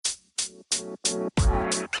Yo,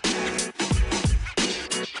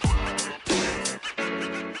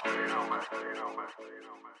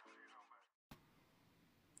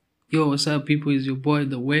 what's up, people? It's your boy,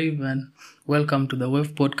 The Wave, and welcome to the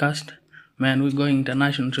Wave podcast. Man, we're going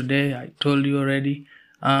international today. I told you already.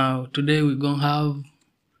 Today we're gonna have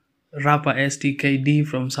rapper Estee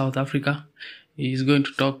from South Africa. He's going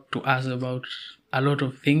to talk to us about a lot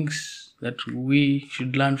of things that we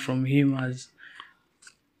should learn from him as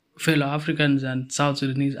fellow Africans and South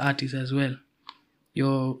Sudanese artists as well.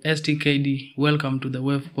 Yo, Estee, welcome to the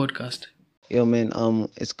Wave podcast. Yo, man,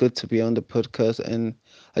 it's good to be on the podcast, and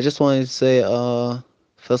I just wanted to say,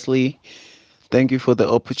 firstly, thank you for the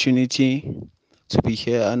opportunity to be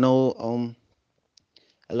here. I know,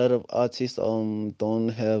 a lot of artists, don't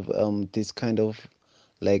have, this kind of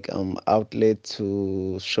outlet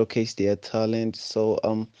to showcase their talent.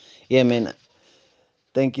 So, yeah, man,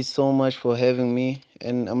 thank you so much for having me,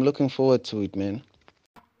 and I'm looking forward to it, man.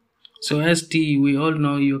 So, ST, we all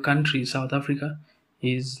know your country, South Africa,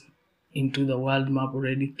 is into the world map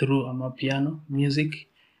already through Amapiano music.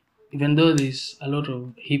 Even though there's a lot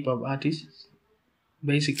of hip hop artists,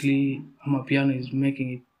 basically Amapiano is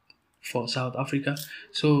making it for South Africa.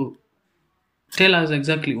 So, tell us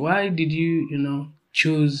exactly why did you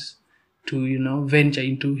choose to venture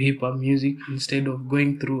into hip hop music instead of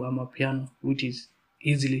going through Amapiano, which is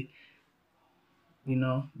easily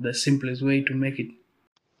the simplest way to make it.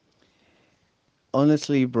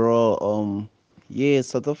 Honestly, bro, yeah,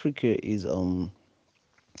 South Africa is,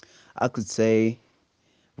 I could say,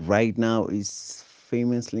 right now is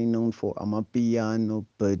famously known for Amapiano,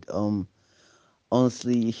 but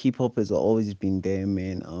honestly, hip hop has always been there,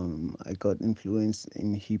 man. I got influenced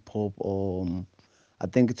in hip hop. I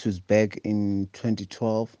think it was back in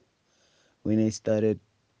 2012 when I started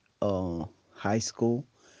uh high school.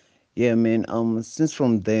 Yeah, man. Since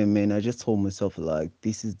from there, man, I just told myself like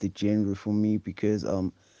this is the genre for me because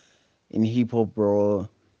in hip hop, bro,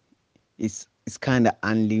 it's kind of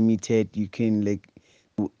unlimited. You can like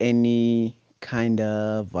do any kind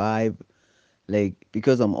of vibe, like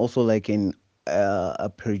because I'm also like a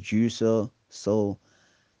producer, so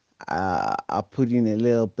I put in a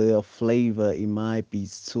little bit of flavor in my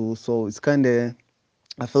beats too. So it's kind of,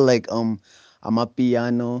 I feel like I'm a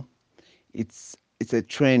piano. It's a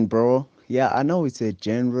trend, bro. Yeah, I know it's a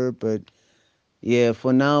genre, but yeah,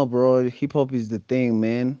 for now, bro, hip hop is the thing,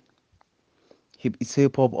 man. It's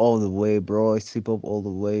hip hop all the way, bro. It's hip hop all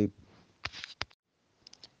the way.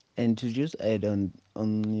 And to just add on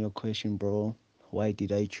your question, bro, why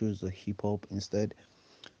did I choose the hip hop instead?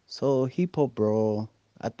 So hip hop, bro,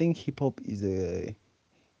 I think hip hop is a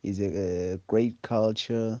great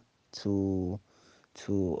culture to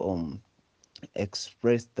to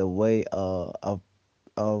express the way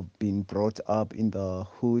I've been brought up in the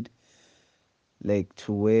hood, like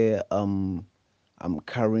to where I'm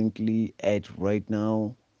currently at right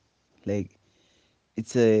now. Like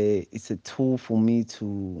it's a tool for me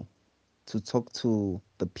to talk to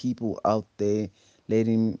the people out there,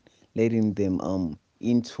 letting letting them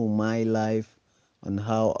into my life on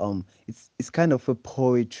how it's kind of a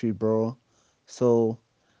poetry, bro. So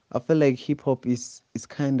I feel like hip hop is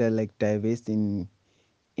kind of like diverse in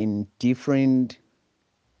different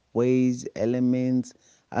ways, elements.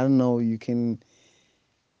 I don't know. You can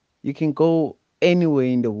go anywhere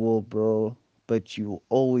in the world, bro, but you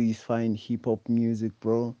always find hip hop music,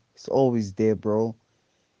 bro. It's always there, bro.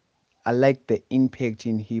 I like the impact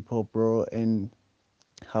in hip hop, bro, and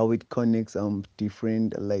how it connects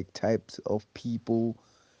different like types of people.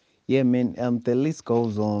 Yeah, man. The list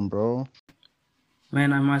goes on, bro.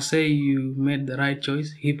 Man, I must say you made the right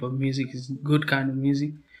choice. Hip hop music is good kind of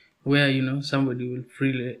music where somebody will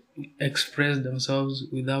freely express themselves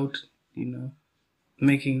without you know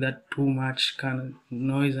making that too much kind of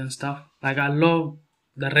noise and stuff. Like I love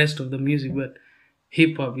the rest of the music, but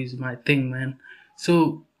hip hop is my thing, man.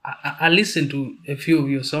 So I listened to a few of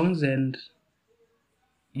your songs, and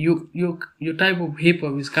your type of hip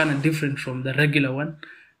hop is kind of different from the regular one.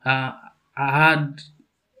 Uh, I had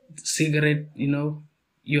cigarette,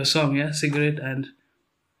 your song, yeah, cigarette, and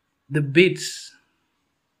the beats,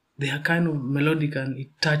 they are kind of melodic and it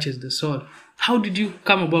touches the soul. How did you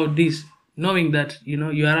come about this, knowing that you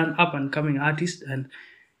are an up and coming artist and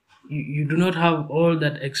you do not have all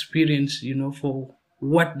that experience, for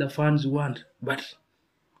what the fans want, but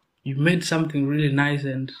you made something really nice.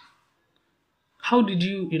 And how did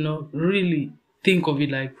you, really think of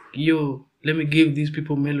it like, yo, let me give these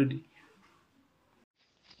people melody?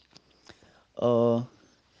 Uh,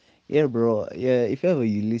 yeah, bro. Yeah, if ever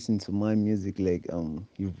you listen to my music, like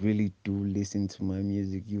you really do listen to my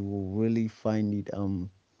music, you will really find it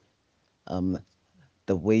Um,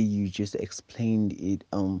 the way you just explained it,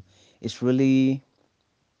 it's really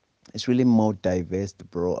it's really more diverse,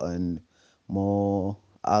 bro, and more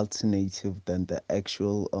alternative than the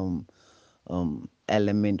actual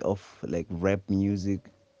element of like rap music.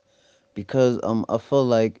 Because I feel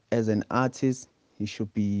like as an artist, you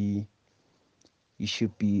should be you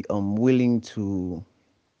should be willing to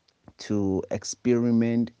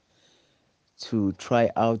experiment, to try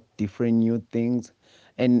out different new things.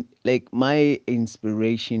 And like my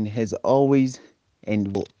inspiration has always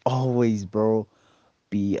and will always, bro,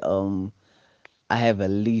 be I have a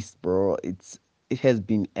list, bro. It has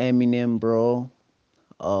been Eminem, bro,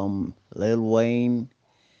 Lil Wayne,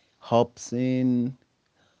 Hobson,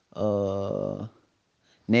 uh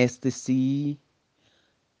Nasty.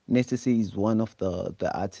 Nasty is one of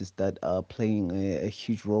the artists that are playing a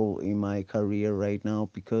huge role in my career right now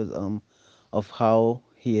because of how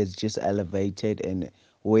he has just elevated and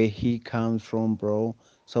where he comes from, bro.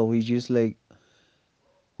 So he just like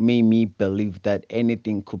made me believe that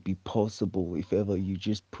anything could be possible if ever you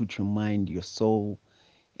just put your mind, your soul,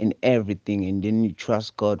 and everything, and then you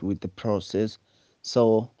trust God with the process.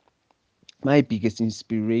 So my biggest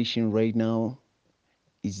inspiration right now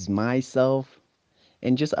is myself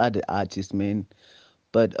and just other artists, man.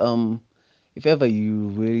 But if ever you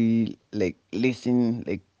really like listen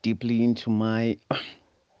like deeply into my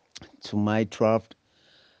to my craft,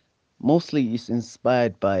 mostly it's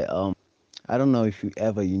inspired by I don't know if you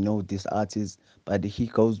know this artist, but he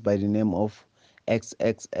goes by the name of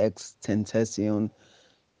XXX Tentacion.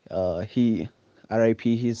 He RIP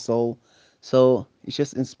his soul. So it's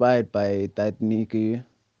just inspired by that nigga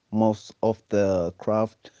most of the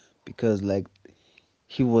craft because like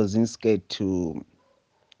he wasn't scared to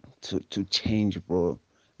change, bro,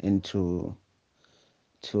 and to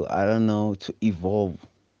I don't know to evolve.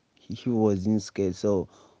 He wasn't scared. So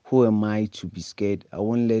who am I to be scared? I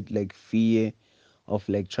won't let like fear of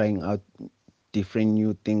like trying out different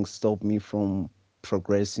new things stop me from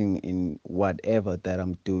progressing in whatever that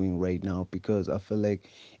I'm doing right now because I feel like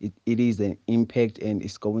it is an impact and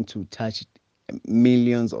it's going to touch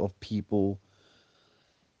millions of people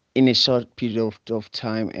in a short period of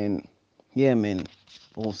time. And yeah, man,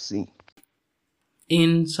 we'll see.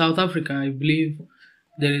 In South Africa, I believe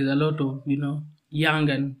there is a lot of young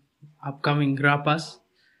and upcoming rappers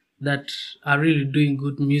that are really doing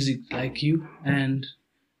good music like you, and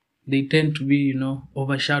they tend to be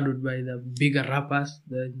overshadowed by the bigger rappers,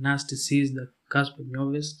 the Nasty C's, the Casper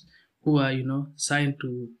Nyovest, who are signed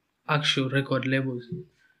to actual record labels.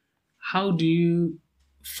 How do you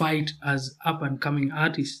fight as up and coming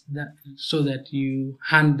artists that so that you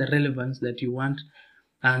hand the relevance that you want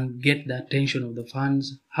and get the attention of the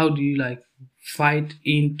fans? How do you like fight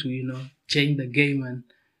in to change the game and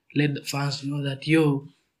let the fans know that yo,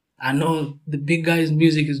 I know the big guy's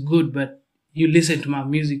music is good, but you listen to my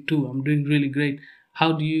music too, I'm doing really great.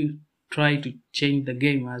 How do you try to change the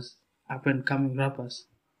game as up and coming rappers?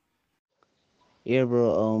 Yeah,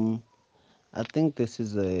 bro. I think this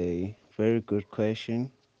is a very good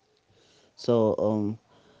question. So,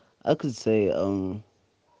 I could say,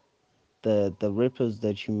 the rappers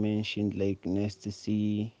that you mentioned, like Nasty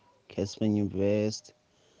C, Casper Invest,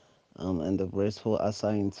 and the rest who are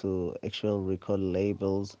signed to actual record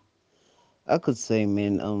labels, I could say,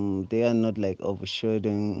 man, they are not like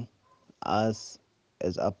overshadowing us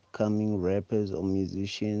as upcoming rappers or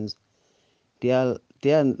musicians. They are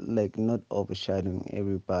like not overshadowing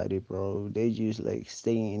everybody, bro. They just like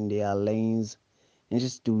staying in their lanes and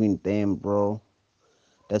just doing them, bro.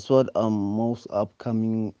 That's what most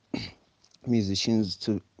upcoming musicians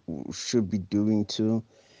to should be doing too,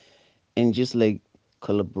 and just like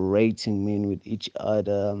collaborating, man, with each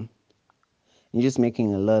other, and just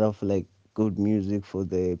making a lot of like good music for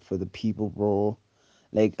the people, bro.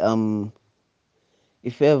 Like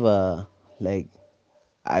if ever like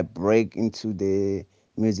I break into the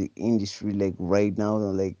music industry like right now,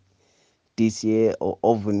 like this year or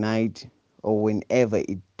overnight or whenever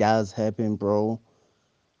it does happen, bro.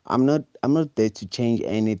 I'm not there to change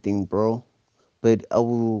anything, bro. But I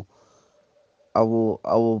will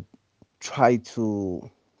try to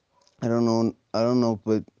I don't know,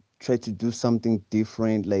 but try to do something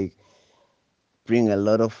different, like bring a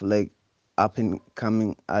lot of like up and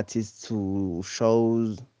coming artists to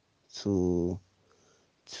shows, to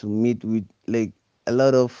to meet with like a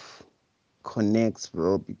lot of connects,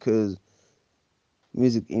 bro, because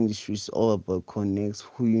music industry is all about connects,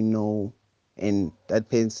 who you know, and that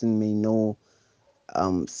person may know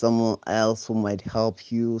someone else who might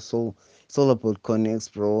help you. So it's all about connects,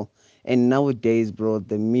 bro. And nowadays, bro,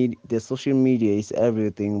 the social media is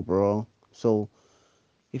everything, bro. So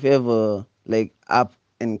if ever like up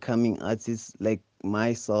and coming artists like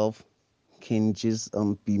myself can just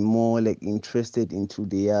be more like interested into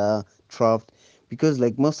their craft, because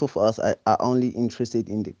like most of us are only interested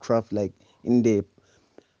in the craft, like in the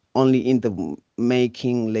only in the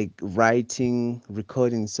making, like writing,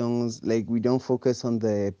 recording songs. Like we don't focus on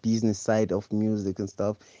the business side of music and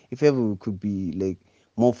stuff. If ever we could be like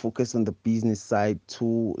more focused on the business side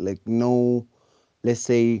to like know, let's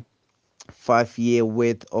say, 5 year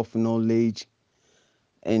worth of knowledge,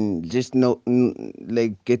 and just know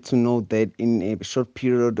like get to know that in a short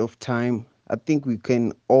period of time, I think we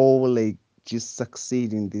can all like just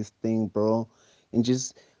succeed in this thing, bro, and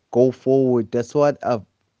just go forward. That's what I've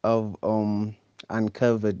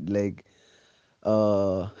uncovered, like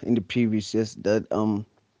in the previous years, that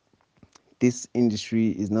this industry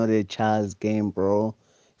is not a child's game, bro.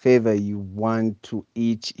 If ever you want to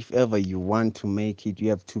eat, if ever you want to make it, you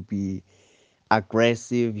have to be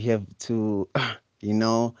aggressive. You have to you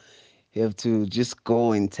know, you have to just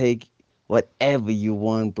go and take whatever you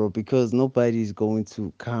want, bro, because nobody's going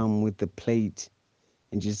to come with the plate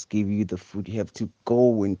and just give you the food. You have to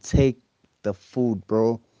go and take the food,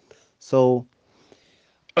 bro. So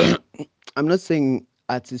I'm not saying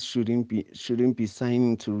artists shouldn't be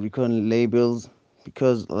signing to record labels,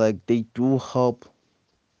 because like they do help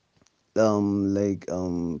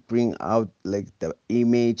bring out like the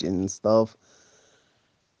image and stuff.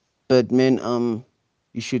 But man,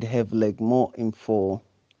 you should have like more info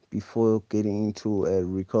before getting into a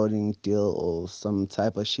recording deal or some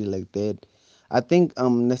type of shit like that. I think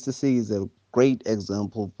Necessary is a great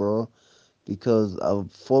example, bro, because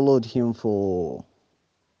I've followed him for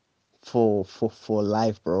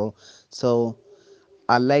life, bro. So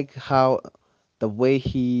I like how the way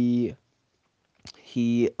he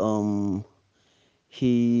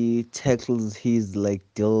he tackles his like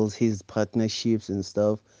deals, his partnerships and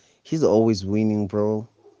stuff. He's always winning, bro.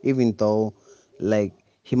 Even though like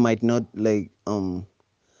he might not like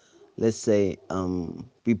let's say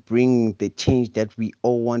be bringing the change that we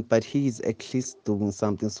all want, but he's at least doing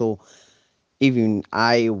something. So even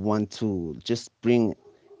I want to just bring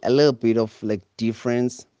a little bit of like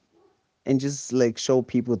difference and just like show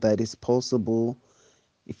people that it's possible.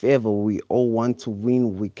 If ever we all want to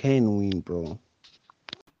win, we can win, bro.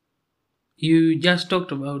 You just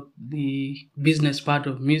talked about the business part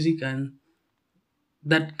of music, and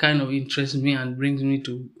that kind of interests me and brings me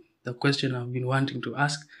to the question I've been wanting to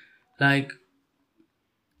ask. Like,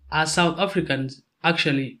 are South Africans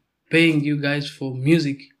actually paying you guys for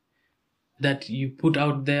music that you put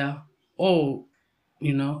out there? Or,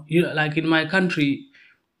 you like in my country,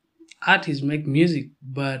 artists make music,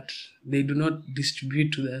 but they do not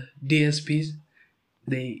distribute to the DSPs.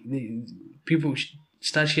 They people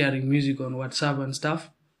start sharing music on WhatsApp and stuff,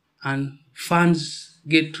 and fans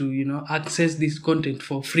get to access this content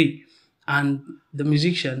for free, and the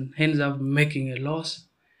musician ends up making a loss.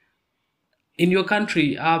 In your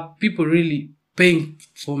country, are people really paying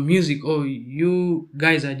for music, or you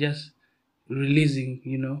guys are just releasing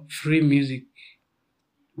free music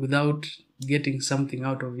without getting something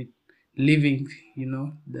out of it, leaving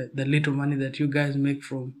the little money that you guys make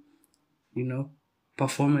from you know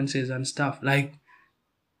performances and stuff, like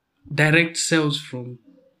direct sales from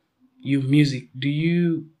your music? Do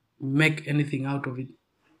you make anything out of it?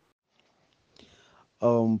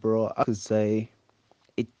 Bro, I could say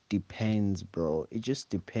it depends, bro. It just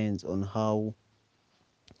depends on how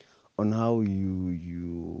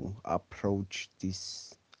you approach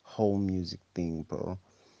this whole music thing, bro.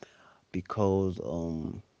 Because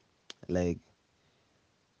like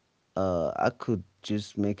I could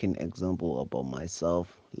just make an example about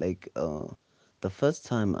myself. Like the first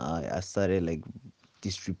time I started like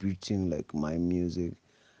distributing like my music,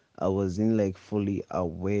 I wasn't like fully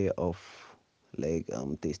aware of like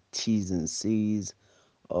the T's and C's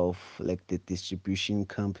of like the distribution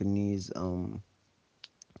companies, and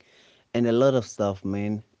a lot of stuff,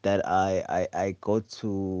 man, that I got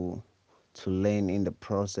to learn in the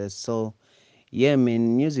process. So yeah,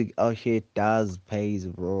 man, music out here does pays,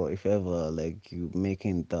 bro. If ever like you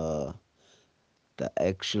making the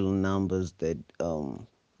actual numbers that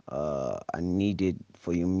are needed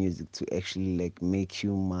for your music to actually like make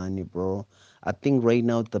you money, bro. I think right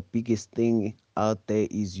now the biggest thing out there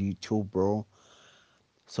is YouTube, bro.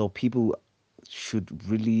 So people should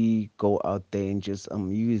really go out there and just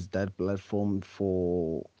use that platform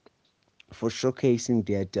for showcasing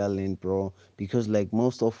their talent, bro. Because like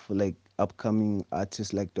most of like upcoming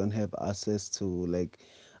artists like don't have access to like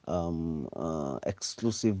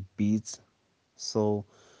exclusive beats. So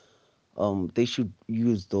they should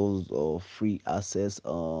use those free access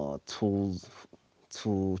tools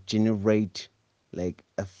to generate like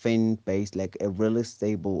a fan base, like a really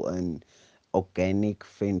stable and organic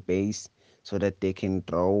fan base, so that they can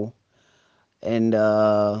grow. And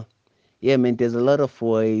yeah, man, there's a lot of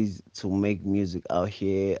ways to make music out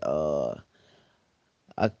here.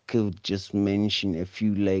 I could just mention a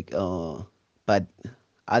few, like but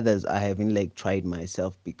others I haven't like tried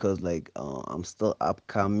myself because like I'm still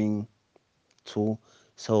upcoming too.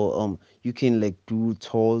 So you can like do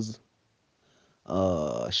tours,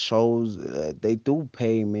 shows. They do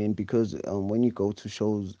pay, man, because when you go to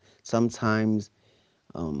shows, sometimes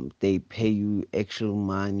they pay you actual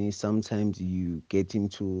money. Sometimes you get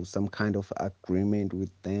into some kind of agreement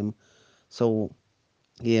with them. So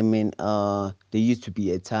yeah, man. There used to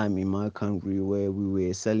be a time in my country where we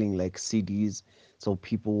were selling like CDs. So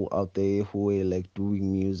people out there who were like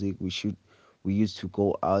doing music, we used to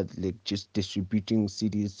go out like just distributing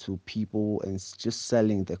CDs to people and just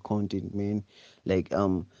selling the content, man. Like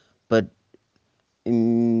but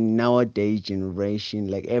in nowadays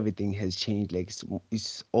generation, like everything has changed. Like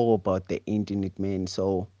it's all about the internet, man.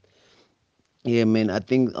 So yeah, man, I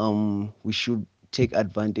think we should take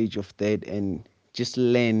advantage of that and just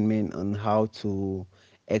learn, man, on how to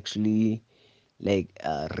actually like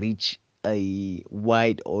reach a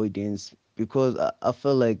wide audience, because I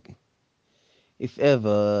feel like if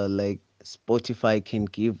ever like Spotify can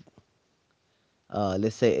give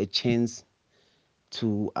let's say a chance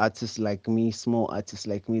to artists like me, small artists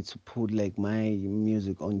like me, to put like my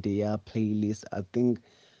music on their playlist, I think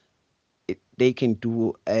they can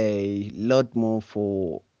do a lot more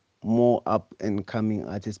for more up and coming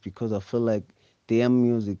artists, because I feel like their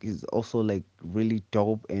music is also like really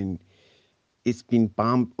dope and it's been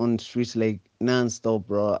bumped on streets like non-stop,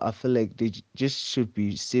 bro. I feel like they just should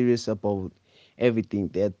be serious about everything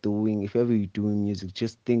they're doing. If ever you're doing music,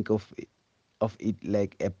 just think of it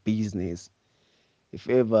like a business. If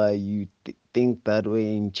ever you think that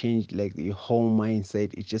way and change like your whole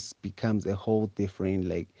mindset, it just becomes a whole different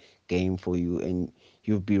like game for you, and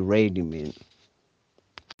you'll be ready, man.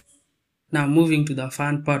 Now, moving to the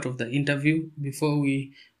fun part of the interview, before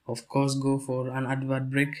we, of course, go for an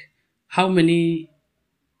advert break, how many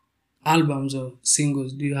albums or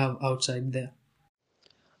singles do you have outside there?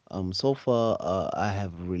 So far, I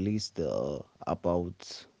have released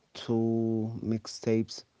about two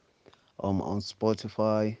mixtapes on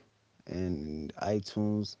Spotify and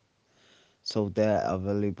iTunes, so they're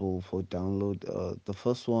available for download. The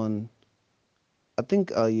first one, I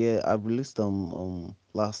think, yeah, I released them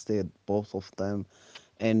last year, both of them.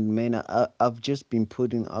 And man, I've just been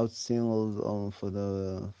putting out singles for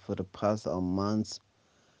the past months.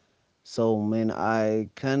 So man, I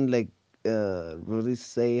can't like really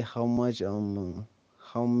say how many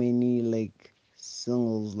like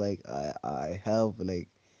singles like I have like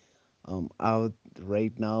out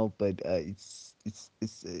right now, but it's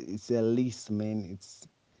a list, man. It's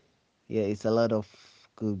yeah, it's a lot of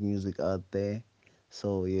good music out there.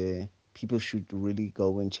 So yeah, people should really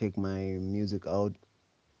go and check my music out.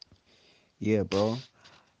 Yeah, bro.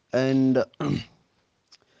 And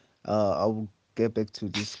I will get back to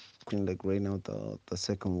this question like right now, the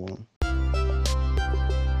second one.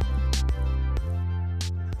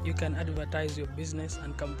 You can advertise your business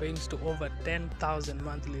and campaigns to over 10,000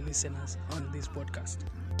 monthly listeners on this podcast.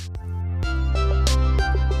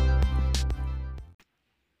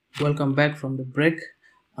 Welcome back from the break.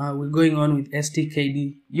 We're going on with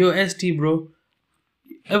STKD. Yo, ST, bro.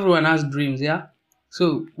 Everyone has dreams, yeah?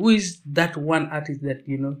 So, who is that one artist that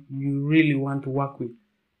you really want to work with?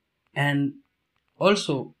 And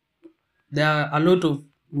also, there are a lot of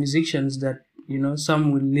musicians that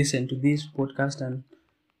some will listen to this podcast and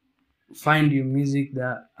find your music. There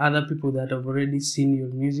are other people that have already seen your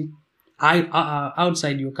music.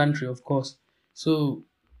 Outside your country, of course. So,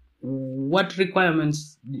 what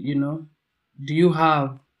requirements do you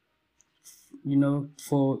have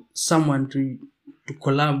for someone to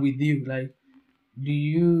collab with you? Like, do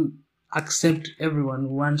you accept everyone who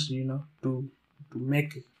wants to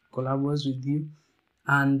make collabs with you?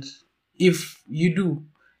 And if you do,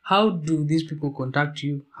 how do these people contact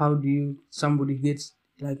you? How do you somebody gets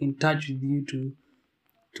like in touch with you to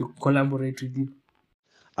collaborate with you?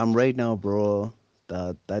 Right now, bro.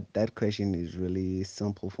 That question is really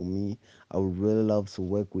simple for me. I would really love to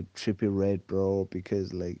work with Trippy Red, bro,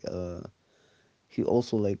 because like he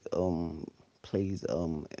also like plays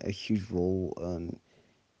a huge role. And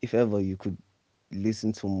if ever you could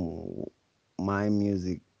listen to my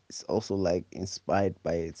music, it's also like inspired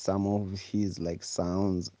by some of his like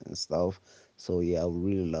sounds and stuff. So yeah, I would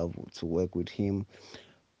really love to work with him.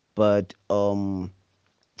 But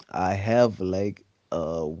I have like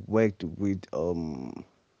worked with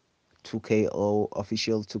 2KO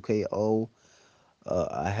official 2KO.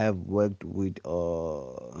 I have worked with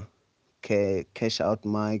Cash Out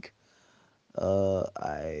Mike.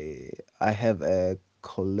 I have a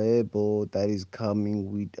collabo that is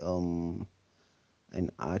coming with an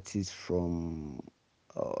artist from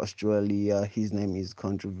Australia. His name is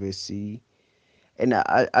Controversy, and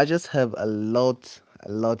I just have a lot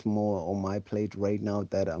more on my plate right now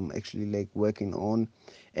that I'm actually like working on.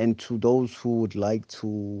 And to those who would like to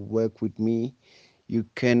work with me, you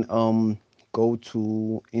can go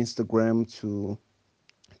to Instagram to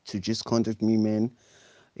just contact me, man.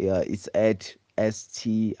 Yeah, it's at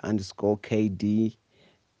st_kd.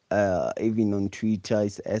 Even on Twitter,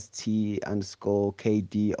 it's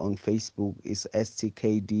st_kd. On Facebook, it's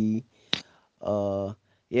stkd. Uh,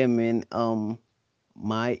 yeah, man.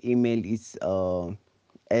 My email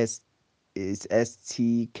s is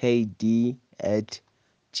stkd at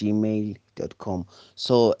gmail.com.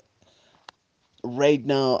 So right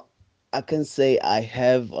now, I can say I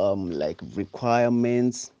have like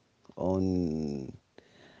requirements on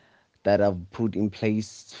that I've put in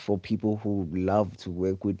place for people who love to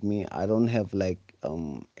work with me. I don't have like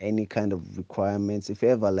any kind of requirements. If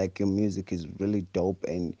ever like your music is really dope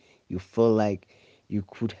and you feel like you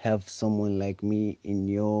could have someone like me in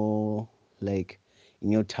your like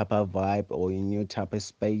in your type of vibe or in your type of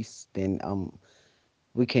space, then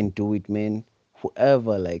we can do it, man.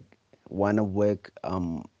 Whoever like wanna work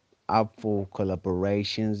up for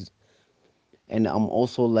collaborations. And I'm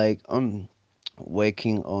also like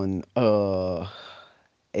working on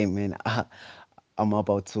hey man, I'm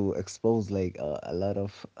about to expose like a lot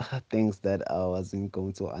of things that I wasn't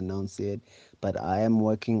going to announce yet, but I am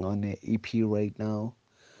working on an EP right now.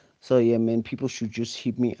 So yeah, man, people should just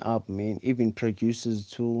hit me up, man. Even producers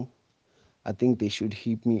too. I think they should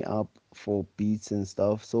hit me up for beats and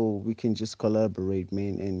stuff so we can just collaborate,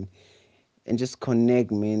 man, and just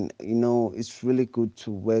connect, man. You know, it's really good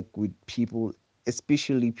to work with people,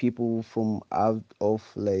 especially people from out of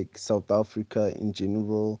like South Africa in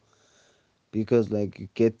general, because like you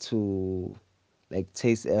get to like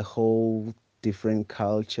taste a whole different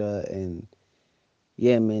culture. And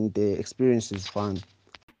yeah, man, the experience is fun.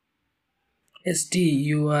 Estee,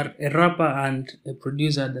 you are a rapper and a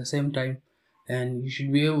producer at the same time, and you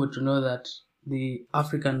should be able to know that the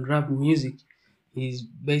African rap music is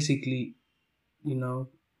basically, you know,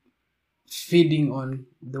 feeding on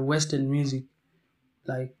the Western music.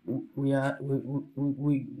 Like we are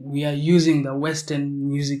using the Western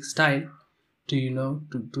music style to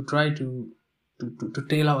to try to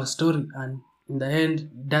tell our story, and in the end,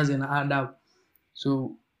 it doesn't add up.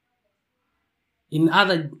 So in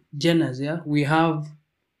other genres, yeah, we have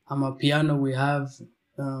piano, we have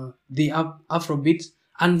the Afrobeats,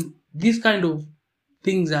 and these kind of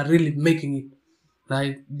things are really making it.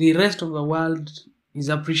 Like the rest of the world is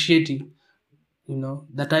appreciating,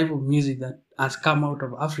 the type of music that has come out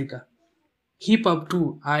of Africa. Hip hop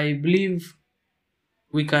too. I believe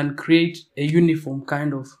we can create a uniform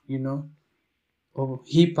kind of, of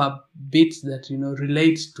hip hop beats that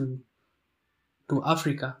relates to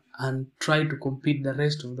Africa, and try to compete the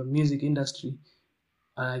rest of the music industry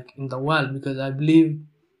like in the world, because I believe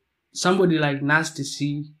somebody like Nasty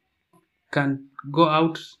C can go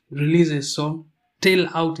out, release a song, tell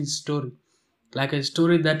out his story, like a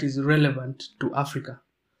story that is relevant to Africa.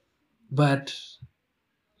 But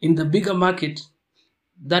in the bigger market,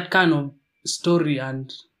 that kind of story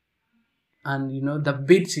and the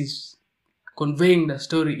beats is conveying the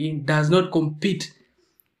story in does not compete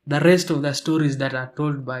the rest of the stories that are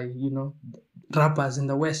told by rappers in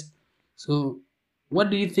the West. So what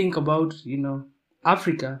do you think about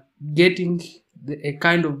Africa getting a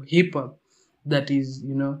kind of hip hop that is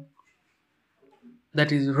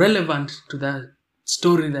that is relevant to the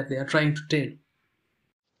story that they are trying to tell?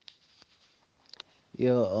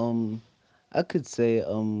 Yeah, I could say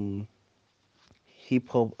hip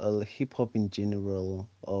hop in general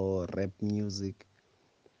or rap music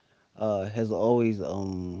has always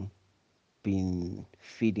been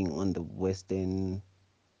feeding on the Western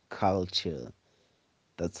culture.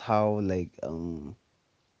 That's how like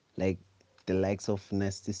the likes of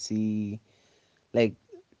Nasty C, like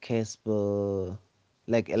Casper,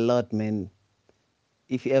 like a lot, man.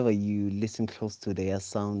 If ever you listen close to their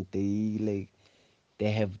sound, they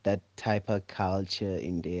have that type of culture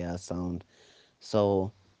in their sound.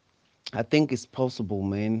 So I think it's possible,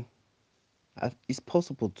 man. It's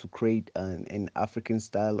possible to create an African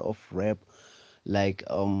style of rap. Like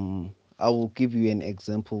I will give you an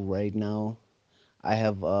example right now. I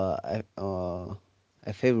have a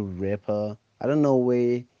favorite rapper. I don't know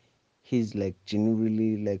where he's like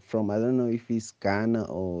genuinely like from, I don't know if he's Ghana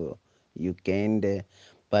or Uganda,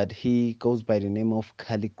 but he goes by the name of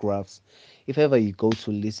Calligraphs. If ever you go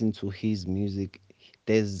to listen to his music,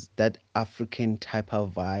 there's that African type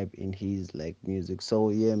of vibe in his like music. So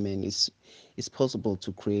yeah, man, it's possible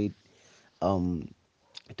to create um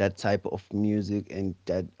that type of music, and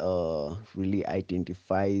that really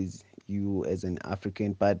identifies you as an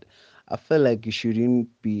African. But I feel like you shouldn't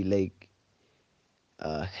be like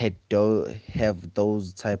have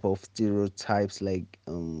those type of stereotypes like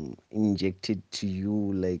injected to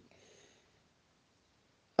you, like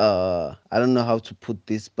I don't know how to put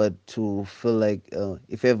this, but to feel like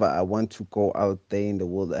if ever I want to go out there in the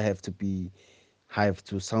world, I have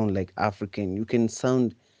to sound like African. You can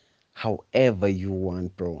sound however you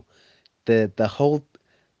want, bro. The whole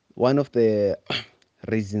one of the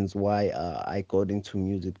reasons why I got into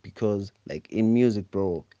music, because like in music,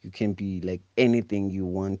 bro, you can be like anything you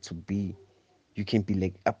want to be. You can be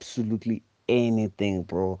like absolutely anything,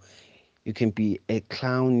 bro. You can be a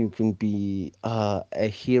clown, you can be a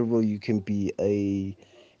hero, you can be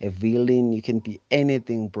a villain, you can be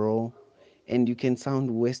anything, bro. And you can sound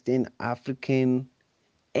Western, African,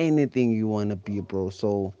 anything you want to be, bro.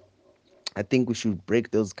 So I think we should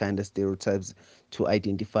break those kind of stereotypes to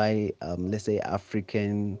identify, let's say,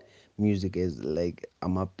 African music as like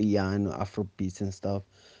Amapiano, Afro beats and stuff.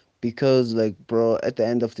 Because, like, bro, at the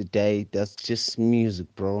end of the day, that's just music,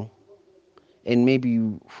 bro. And maybe,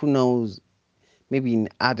 who knows, maybe in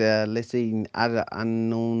other, let's say, in other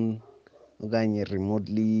unknown, okanye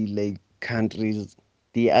remotely, like, countries,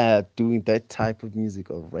 they are doing that type of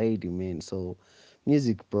music already, man. So,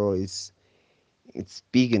 music, bro, is it's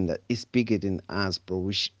big in that it's bigger than us, bro.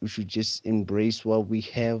 We should just embrace what we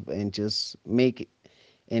have and just make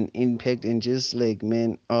an impact, and just like,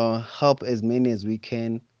 man, help as many as we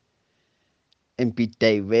can and be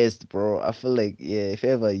diverse, bro. I feel like, yeah, if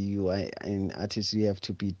ever you are an artist, you have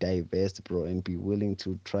to be diverse, bro, and be willing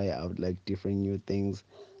to try out like different new things,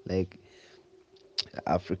 like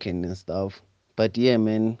African and stuff. But yeah,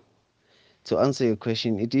 man, to answer your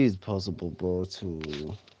question, it is possible, bro,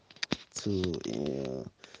 to uh,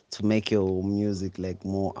 to make your music like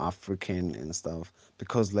more African and stuff.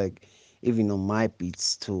 Because like even on my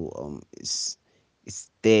beats too, it's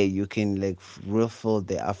there. You can like real feel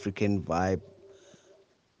the African vibe,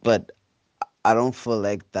 but I don't feel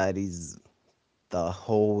like that is the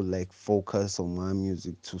whole like focus on my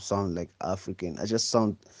music to sound like African. I just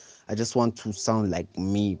want to sound like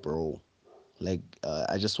me, bro. Like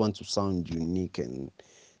I just want to sound unique, and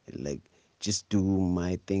like just do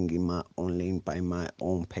my thing in my own lane by my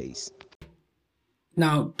own pace.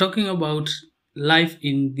 Now, talking about life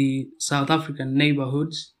in the South African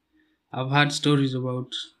neighborhoods, I've heard stories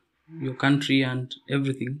about your country and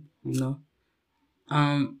everything,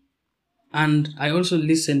 Um, and I also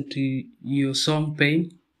listened to your song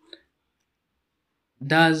Pain.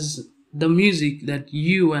 Does the music that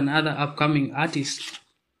you and other upcoming artists,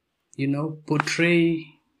 portray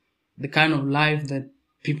the kind of life that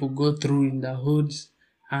people go through in the hoods?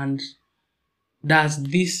 And does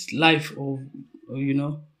this life of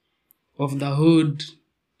the hood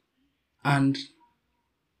and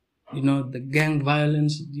the gang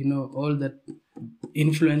violence, all that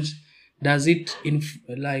influence, does it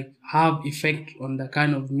like have effect on the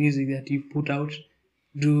kind of music that you put out?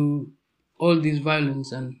 Do all this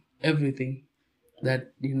violence and everything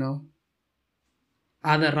that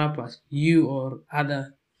other rappers, you or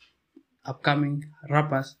other upcoming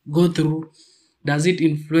rappers, go through, does it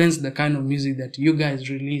influence the kind of music that you guys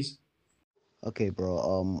release? Okay, bro.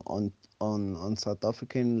 On South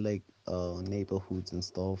African like neighborhoods and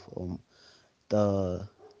stuff. The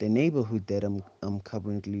the neighborhood that I'm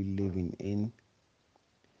currently living in,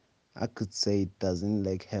 I could say it doesn't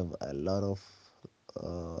like have a lot of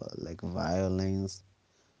like violence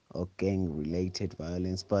or gang related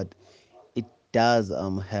violence, but it does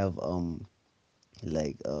have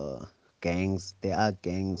like gangs. There are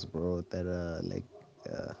gangs, bro, that are like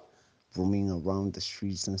uh, roaming around the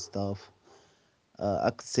streets and stuff.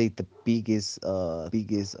 I could say the biggest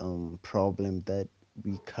problem that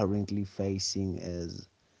we currently facing as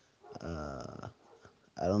uh,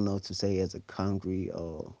 I don't know to say as a country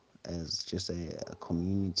or as just a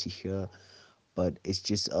community here, but it's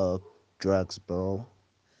just drugs, bro.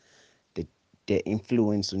 The the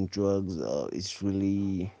influence on drugs is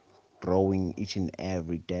really growing each and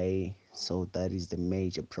every day. So that is the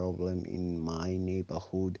major problem in my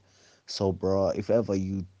neighborhood. So, bro, if ever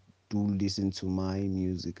you do listen to my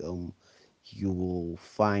music, you will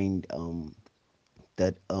find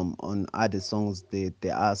that on other songs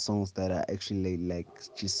there are songs that are actually like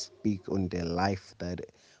just speak on the life that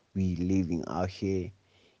we living out here.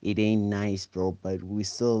 It ain't nice, bro, but we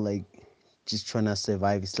still like just trying to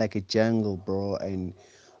survive. It's like a jungle, bro, and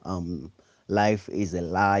um life is a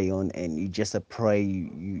lion, and you just a prey.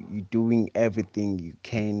 You doing everything you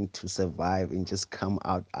can to survive and just come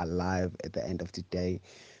out alive at the end of the day.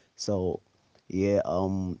 So yeah,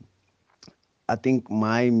 I think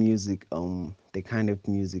my music, the kind of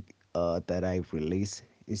music that I release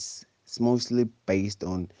is it's mostly based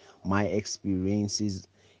on my experiences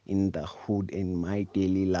in the hood in my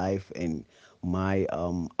daily life and my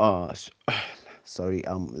sorry,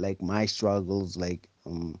 like my struggles, like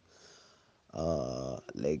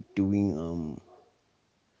doing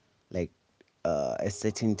like a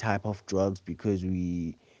certain type of drugs because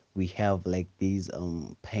we have like these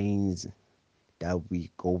pains that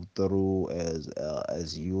we go through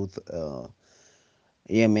as youth.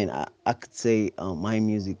 Yeah, man, I could say my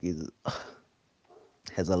music is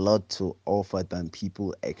has a lot to offer than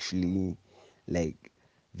people actually like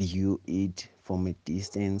view it from a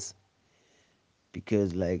distance,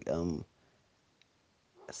 because like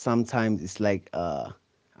sometimes it's like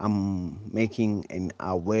I'm making an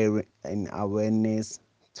awareness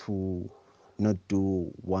to not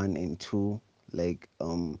do one and two, like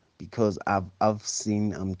because I've seen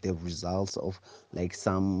the results of like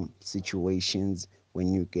some situations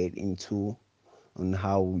when you get into on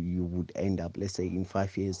how you would end up, let's say in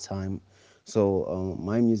 5 years time. So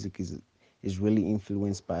my music is really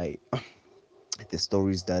influenced by the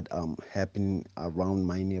stories that happen around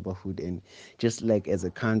my neighborhood, and just like as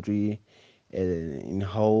a country in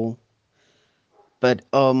whole. But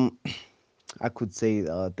I could say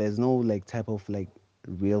there's no like type of like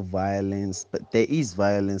real violence, but there is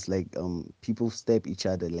violence, like people stab each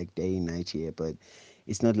other like day and night here, but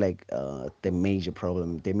it's not like the major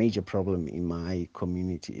problem. The major problem in my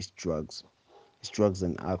community is drugs. It's drugs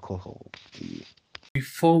and alcohol. Yeah.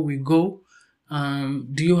 Before we go,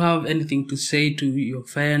 do you have anything to say to your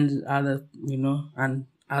fans, other, and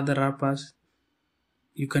other rappers?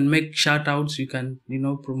 You can make shout outs, you can,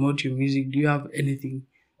 promote your music. Do you have anything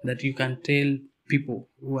that you can tell people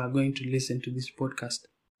who are going to listen to this podcast?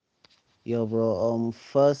 Yo, bro.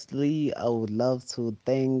 Firstly, I would love to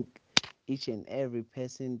thank each and every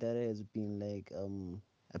person that has been like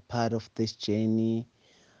a part of this journey.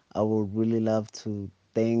 I would really love to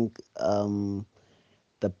thank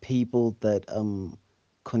the people that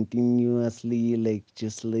continuously like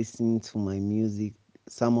just listen to my music.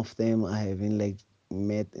 Some of them I haven't like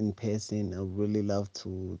met in person. I would really love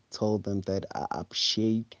to tell them that I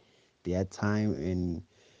appreciate their time and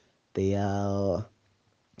their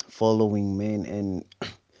following, man, and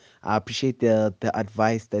I appreciate the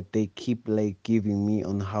advice that they keep like giving me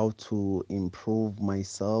on how to improve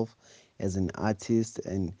myself as an artist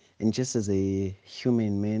and just as a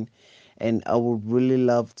human, man. And I would really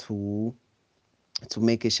love to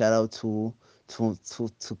make a shout out to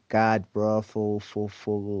God, bro, for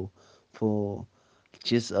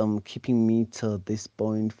just keeping me to this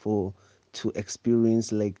point, for to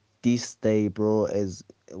experience like this day, bro, as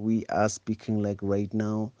we are speaking like right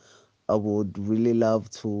now. I would really love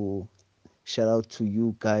to shout out to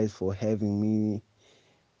you guys for having me.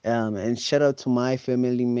 And shout out to my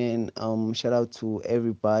family, man. Shout out to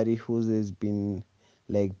everybody who has been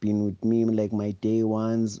with me, like my day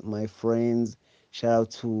ones, my friends. Shout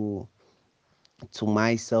out to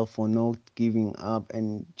myself for not giving up,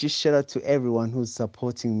 and just shout out to everyone who's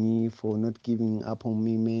supporting me for not giving up on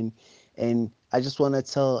me, man. And I just want to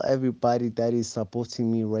tell everybody that is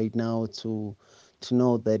supporting me right now to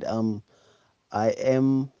know that I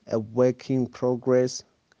am a work in progress,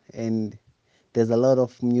 and there's a lot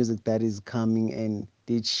of music that is coming, and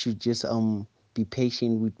they should just be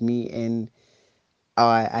patient with me, and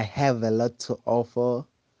I have a lot to offer.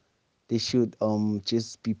 They should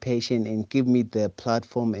just be patient and give me the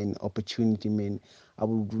platform and opportunity, man. I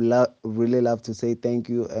would really love to say thank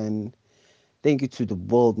you, and thank you to the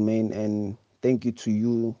world, man, and thank you to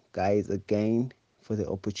you guys again for the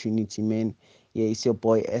opportunity, man. Yeah, it's your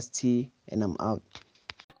boy ST, and I'm out.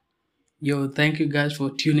 Yo, thank you guys for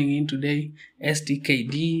tuning in today.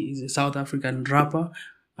 STKD is a South African rapper.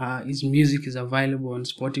 His music is available on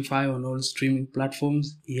Spotify, on all streaming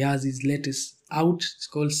platforms. He has his latest out. It's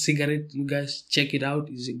called Cigarette. You guys check it out.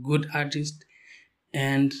 He's a good artist.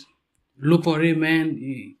 And look for him, man.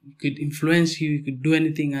 He could influence you. He could do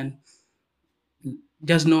anything. And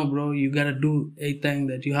just know, bro, you gotta do a thing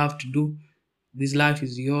that you have to do. This life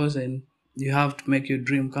is yours, and you have to make your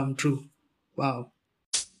dream come true. Wow.